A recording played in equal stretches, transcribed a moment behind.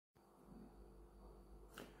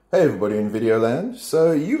Hey everybody in video land.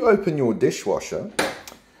 So you open your dishwasher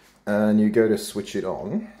and you go to switch it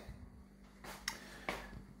on.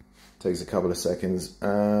 Takes a couple of seconds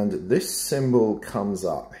and this symbol comes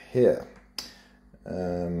up here.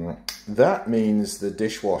 That means the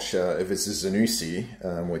dishwasher, if it's a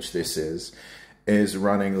Zanussi, which this is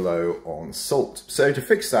running low on salt. So to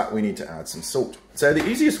fix that we need to add some salt. So the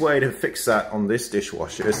easiest way to fix that on this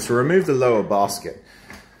dishwasher is to remove the lower basket.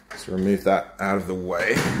 So remove that out of the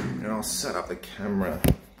way, and I'll set up the camera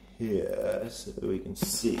here so that we can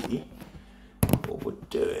see what we're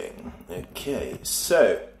doing. Okay,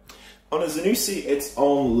 so on a Zanussi, it's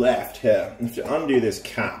on left here. If you undo this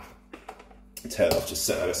cap, tail off, just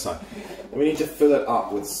set that aside. And we need to fill it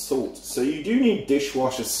up with salt. So you do need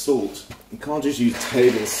dishwasher salt. You can't just use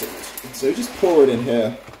table salt. So just pour it in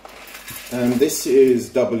here. And this is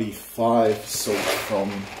WE5 salt from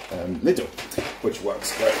Lidl, which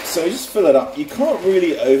works great. So you just fill it up. You can't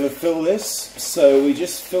really overfill this, so we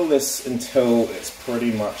just fill this until it's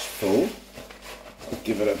pretty much full. I'll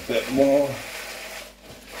give it a bit more.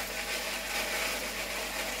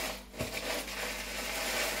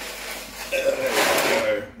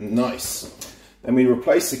 There we go. Nice. Then we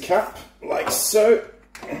replace the cap like so.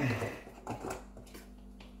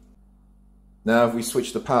 Now if we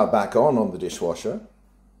switch the power back on the dishwasher,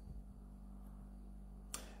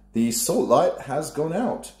 the salt light has gone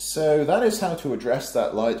out. So that is how to address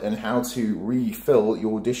that light and how to refill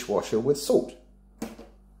your dishwasher with salt.